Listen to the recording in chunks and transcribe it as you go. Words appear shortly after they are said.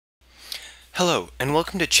Hello, and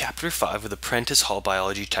welcome to Chapter 5 of the Prentice Hall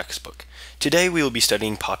Biology textbook. Today we will be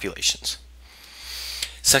studying populations.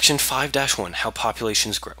 Section 5-1, How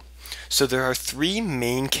Populations Grow. So there are three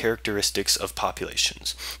main characteristics of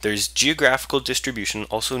populations. There's geographical distribution,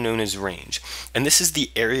 also known as range, and this is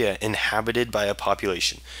the area inhabited by a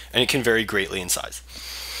population, and it can vary greatly in size.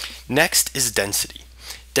 Next is density.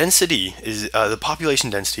 Density is the population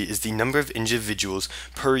density is the number of individuals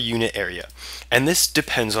per unit area, and this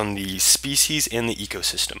depends on the species and the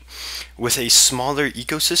ecosystem. With a smaller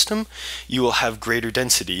ecosystem, you will have greater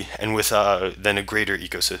density, and with then a larger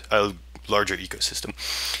ecosystem.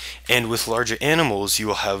 And with larger animals, you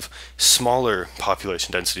will have smaller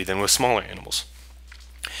population density than with smaller animals.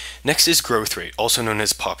 Next is growth rate, also known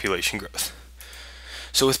as population growth.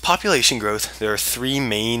 So with population growth, there are three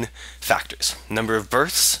main factors: number of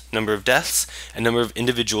births, number of deaths, and number of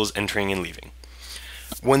individuals entering and leaving.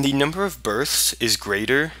 When the number of births is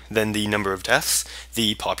greater than the number of deaths,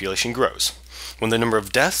 the population grows. When the number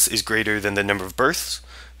of deaths is greater than the number of births,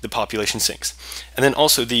 the population sinks. And then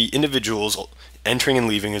also the individuals entering and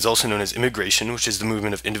leaving is also known as immigration, which is the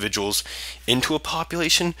movement of individuals into a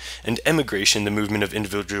population, and emigration, the movement of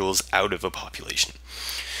individuals out of a population.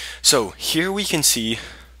 So here we can see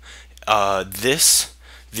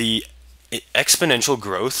the exponential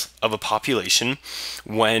growth of a population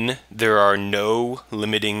when there are no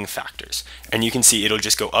limiting factors. And you can see it'll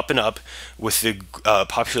just go up and up with the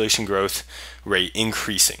population growth rate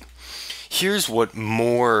increasing. Here's what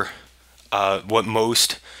most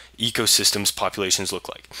ecosystems populations look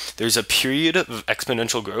like. There's a period of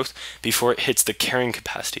exponential growth before it hits the carrying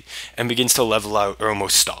capacity and begins to level out or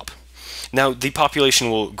almost stop. Now, the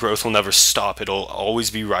population growth will never stop. It'll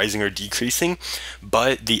always be rising or decreasing,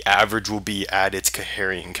 but the average will be at its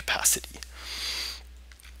carrying capacity.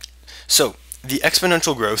 So, the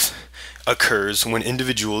exponential growth occurs when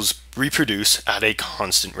individuals reproduce at a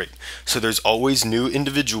constant rate. So there's always new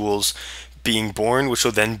individuals being born, which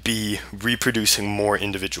will then be reproducing more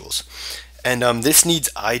individuals. And this needs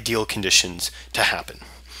ideal conditions to happen.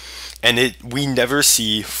 And we never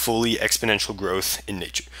see fully exponential growth in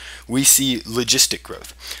nature. We see logistic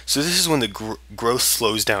growth. So this is when the growth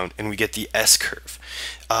slows down and we get the S-curve.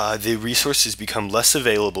 The resources become less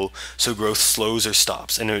available, so growth slows or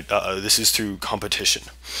stops, and this is through competition.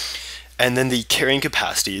 And then the carrying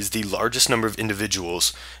capacity is the largest number of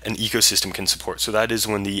individuals an ecosystem can support. So that is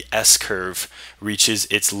when the S-curve reaches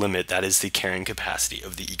its limit. That is the carrying capacity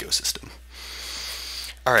of the ecosystem.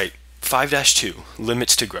 All right. 5-2,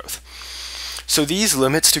 limits to growth. So these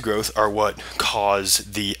limits to growth are what cause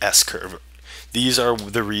the S-curve. These are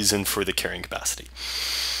the reason for the carrying capacity.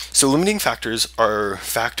 So limiting factors are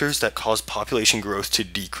factors that cause population growth to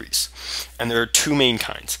decrease. And there are two main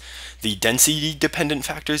kinds: the density-dependent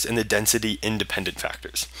factors and the density-independent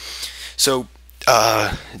factors. So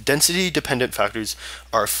density-dependent factors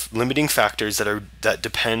are limiting factors that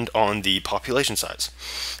depend on the population size.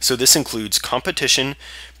 So this includes competition,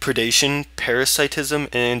 predation, parasitism,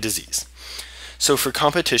 and disease. So for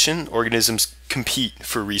competition, organisms compete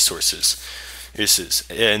for resources.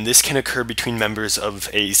 And this can occur between members of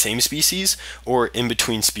a same species or in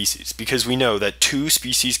between species, because we know that two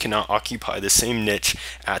species cannot occupy the same niche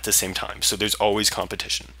at the same time. So there's always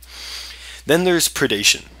competition. Then there's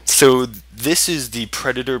predation. So this is the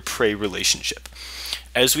predator-prey relationship.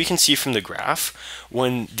 As we can see from the graph,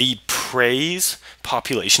 when the prey's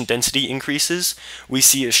population density increases, we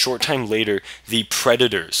see a short time later the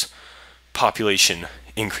predator's population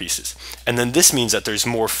increases. And then this means that there's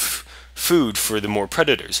more food for the more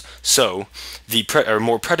predators. So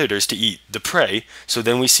more predators to eat the prey, so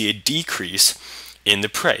then we see a decrease in the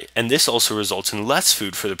prey. And this also results in less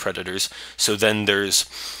food for the predators, so then there's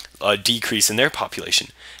a decrease in their population.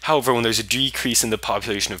 However, when there's a decrease in the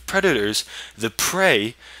population of predators, the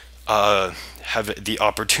prey have the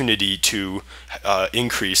opportunity to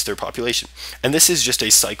increase their population. And this is just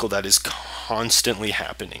a cycle that is constantly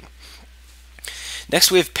happening.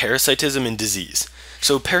 Next, we have parasitism and disease.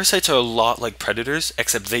 So parasites are a lot like predators,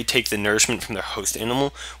 except they take the nourishment from their host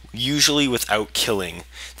animal, usually without killing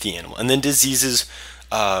the animal. And then diseases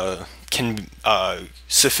can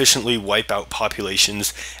sufficiently wipe out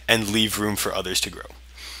populations and leave room for others to grow.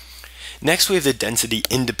 Next, we have the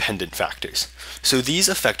density-independent factors. So these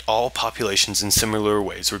affect all populations in similar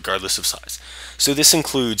ways, regardless of size. So this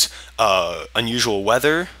includes unusual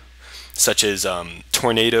weather, such as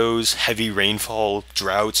tornadoes, heavy rainfall,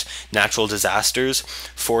 droughts, natural disasters,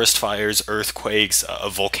 forest fires, earthquakes,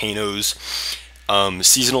 volcanoes,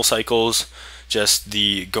 seasonal cycles, just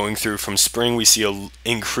the going through from spring, we see a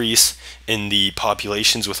increase in the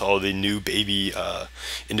populations with all the new baby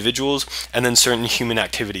individuals, and then certain human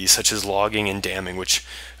activities such as logging and damming, which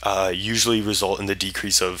usually result in the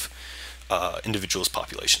decrease of individuals'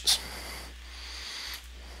 populations.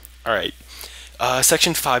 All right,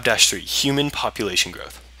 section 5-3, human population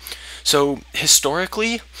growth. So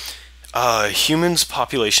historically, humans'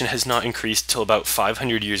 population has not increased till about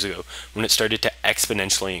 500 years ago, when it started to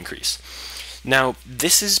exponentially increase. Now,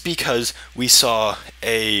 this is because we saw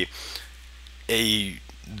the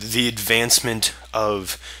advancement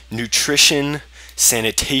of nutrition,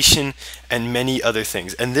 sanitation, and many other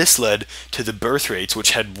things. And this led to the birth rates,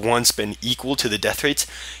 which had once been equal to the death rates,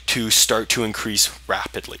 to start to increase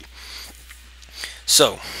rapidly.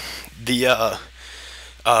 So, the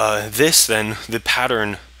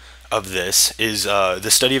pattern of this is,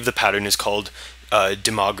 the study of the pattern is called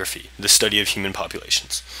demography, the study of human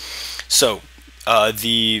populations. So,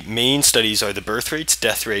 the main studies are the birth rates,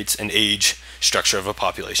 death rates, and age structure of a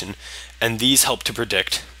population, and these help to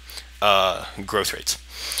predict growth rates.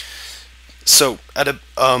 So,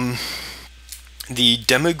 the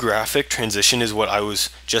demographic transition is what I was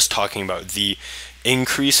just talking about, the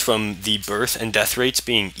increase from the birth and death rates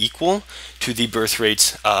being equal to the birth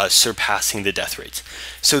rates surpassing the death rates.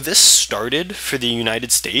 So this started for the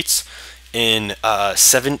United States in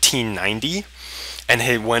 1790, and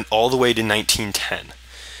it went all the way to 1910.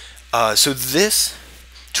 So this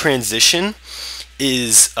transition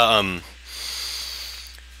is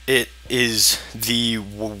it is the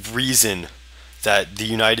reason that the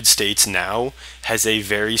United States now has a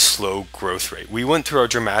very slow growth rate. We went through our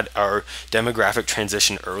demographic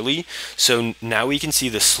transition early, so now we can see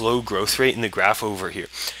the slow growth rate in the graph over here.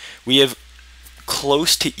 We have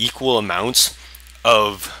close to equal amounts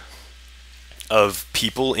of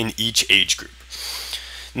people in each age group.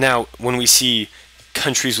 Now, when we see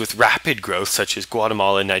countries with rapid growth, such as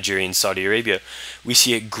Guatemala, Nigeria, and Saudi Arabia, we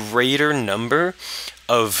see a greater number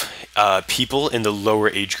of people in the lower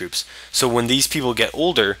age groups. So when these people get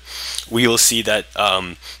older, we will see that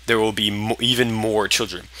there will be even more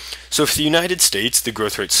children. So for the United States, the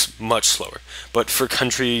growth rate's much slower. But for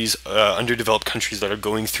countries, underdeveloped countries that are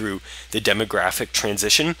going through the demographic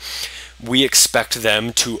transition, we expect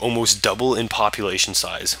them to almost double in population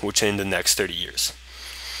size within the next 30 years.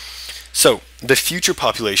 So the future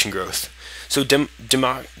population growth. So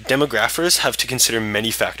demographers have to consider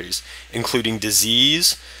many factors, including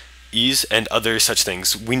disease, and other such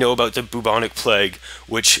things. We know about the bubonic plague,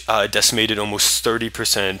 which decimated almost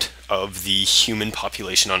 30% of the human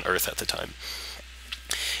population on Earth at the time.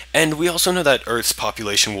 And we also know that Earth's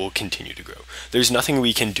population will continue to grow. There's nothing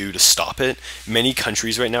we can do to stop it. Many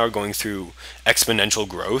countries right now are going through exponential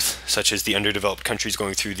growth, such as the underdeveloped countries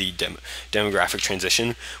going through the demographic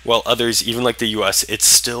transition, while others, even like the US, it's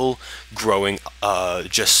still growing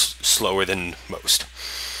just slower than most.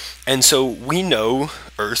 And so we know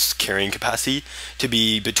Earth's carrying capacity to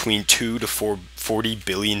be between 2 to 40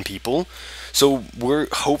 billion people. So we're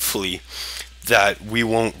hopefully that we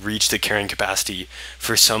won't reach the carrying capacity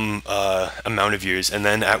for some amount of years, and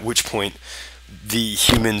then at which point the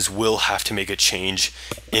humans will have to make a change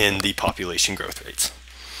in the population growth rates.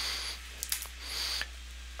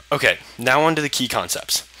 Okay, now on to the key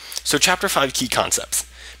concepts. So chapter 5, key concepts.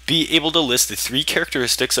 Be able to list the 3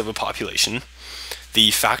 characteristics of a population,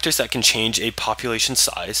 the factors that can change a population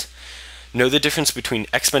size, know the difference between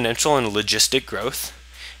exponential and logistic growth,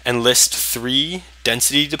 and list 3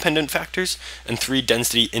 density-dependent factors and 3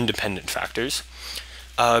 density-independent factors.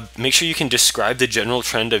 Make sure you can describe the general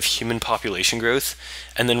trend of human population growth,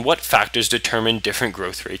 and then what factors determine different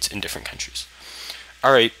growth rates in different countries.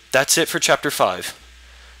 Alright, that's it for chapter 5.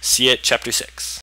 See you at chapter 6.